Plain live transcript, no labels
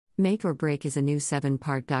Make or Break is a new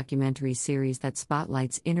 7-part documentary series that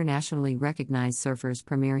spotlights internationally recognized surfers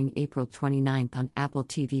premiering April 29 on Apple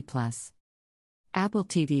TV+. Apple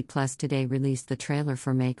TV Plus today released the trailer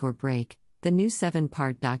for Make or Break, the new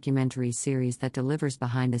 7-part documentary series that delivers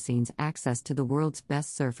behind-the-scenes access to the world's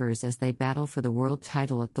best surfers as they battle for the world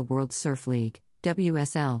title at the World Surf League,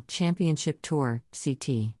 WSL Championship Tour,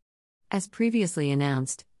 CT. As previously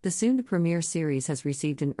announced, the soon-to-premiere series has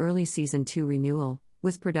received an early Season 2 renewal,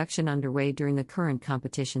 with production underway during the current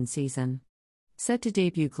competition season. Set to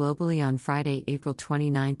debut globally on Friday, April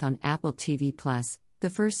 29 on Apple TV+, the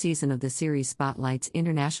first season of the series spotlights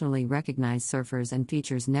internationally recognized surfers and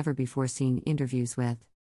features never-before-seen interviews with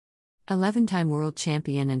 11-time world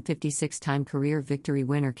champion and 56-time career victory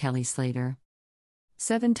winner Kelly Slater,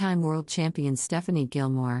 7-time world champion Stephanie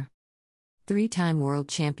Gilmore, 3-time world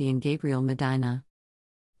champion Gabriel Medina,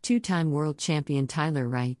 2-time world champion Tyler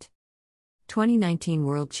Wright, 2019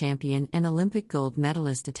 world champion and Olympic gold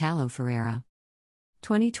medalist Italo Ferreira,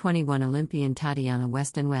 2021 Olympian Tatiana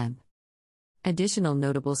Weston-Webb. Additional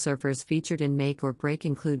notable surfers featured in Make or Break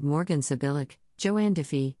include Morgan Sabilik, Joanne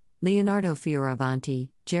Diffie, Leonardo Fioravanti,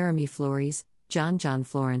 Jeremy Flores, John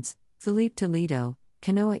Florence, Filipe Toledo,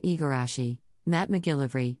 Kanoa Igarashi, Matt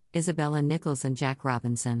McGillivray, Isabella Nichols and Jack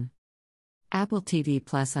Robinson. Apple TV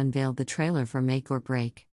Plus unveiled the trailer for Make or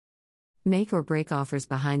Break. Make or Break offers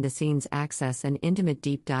behind-the-scenes access and intimate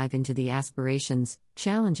deep dive into the aspirations,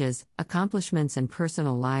 challenges, accomplishments and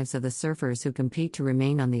personal lives of the surfers who compete to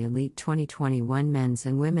remain on the elite 2021 men's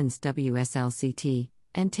and women's WSL-CT,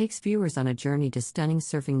 and takes viewers on a journey to stunning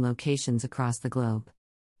surfing locations across the globe.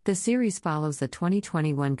 The series follows the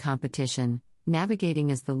 2021 competition,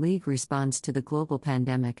 navigating as the league responds to the global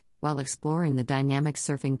pandemic, while exploring the dynamic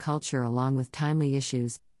surfing culture along with timely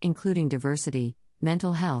issues, including diversity,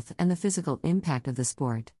 mental health and the physical impact of the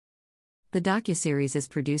sport. The docuseries is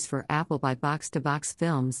produced for Apple by Box to Box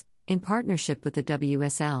Films, in partnership with the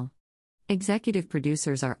WSL. Executive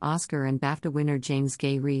producers are Oscar and BAFTA winner James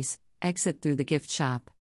Gay Reese, Exit Through the Gift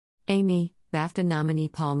Shop. Amy, BAFTA nominee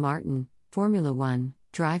Paul Martin, Formula One,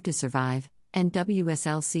 Drive to Survive, and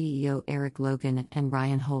WSL CEO Eric Logan and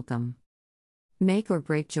Ryan Holcomb. Make or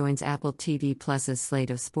Break joins Apple TV Plus's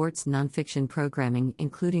slate of sports nonfiction programming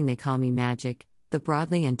including They Call Me Magic, the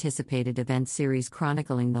broadly anticipated event series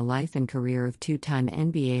chronicling the life and career of two-time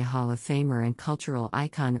NBA Hall of Famer and cultural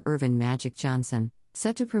icon Earvin Magic Johnson,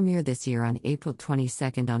 set to premiere this year on April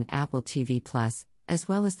 22 on Apple TV+, as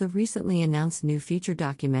well as the recently announced new feature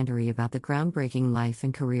documentary about the groundbreaking life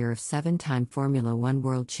and career of 7-time Formula One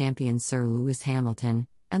world champion Sir Lewis Hamilton,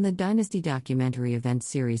 and the Dynasty documentary event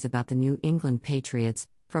series about the New England Patriots,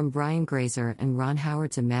 from Brian Grazer and Ron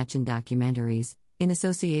Howard's Imagine Documentaries, in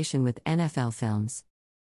association with NFL Films.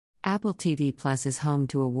 Apple TV Plus is home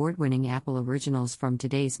to award-winning Apple originals from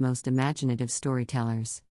today's most imaginative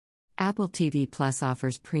storytellers. Apple TV Plus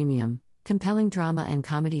offers premium, compelling drama and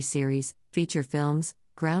comedy series, feature films,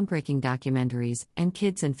 groundbreaking documentaries, and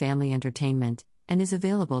kids and family entertainment, and is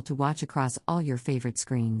available to watch across all your favorite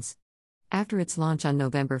screens. After its launch on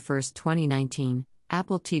November 1, 2019,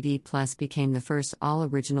 Apple TV Plus became the first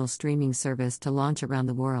all-original streaming service to launch around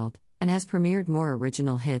the world, and has premiered more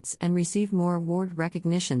original hits and received more award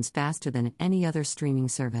recognitions faster than any other streaming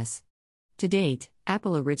service. To date,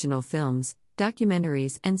 Apple original films,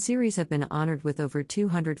 documentaries, and series have been honored with over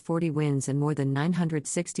 240 wins and more than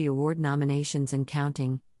 960 award nominations and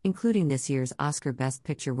counting, including this year's Oscar Best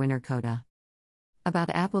Picture winner Coda. About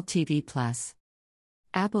Apple TV Plus.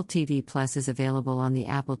 Apple TV Plus is available on the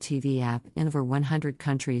Apple TV app in over 100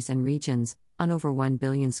 countries and regions, on over 1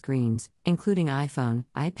 billion screens, including iPhone,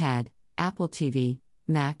 iPad, Apple TV,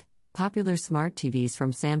 Mac, popular smart TVs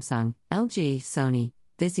from Samsung, LG, Sony,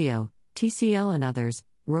 Vizio, TCL and others,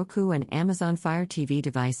 Roku and Amazon Fire TV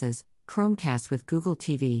devices, Chromecast with Google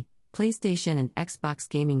TV, PlayStation and Xbox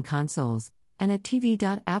gaming consoles, and at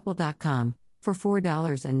tv.apple.com, for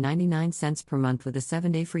 $4.99 per month with a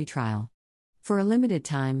 7-day free trial. For a limited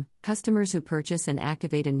time, customers who purchase and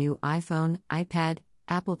activate a new iPhone, iPad,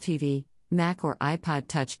 Apple TV, Mac or iPod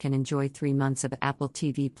Touch can enjoy 3 months of Apple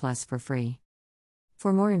TV Plus for free.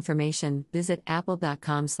 For more information, visit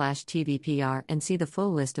apple.com/tvpr and see the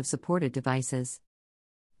full list of supported devices.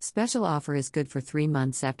 Special offer is good for 3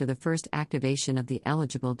 months after the first activation of the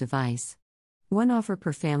eligible device. One offer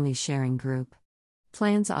per family sharing group.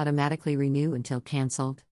 Plans automatically renew until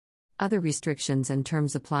canceled. Other restrictions and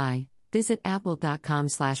terms apply. Visit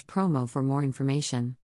apple.com/promo for more information.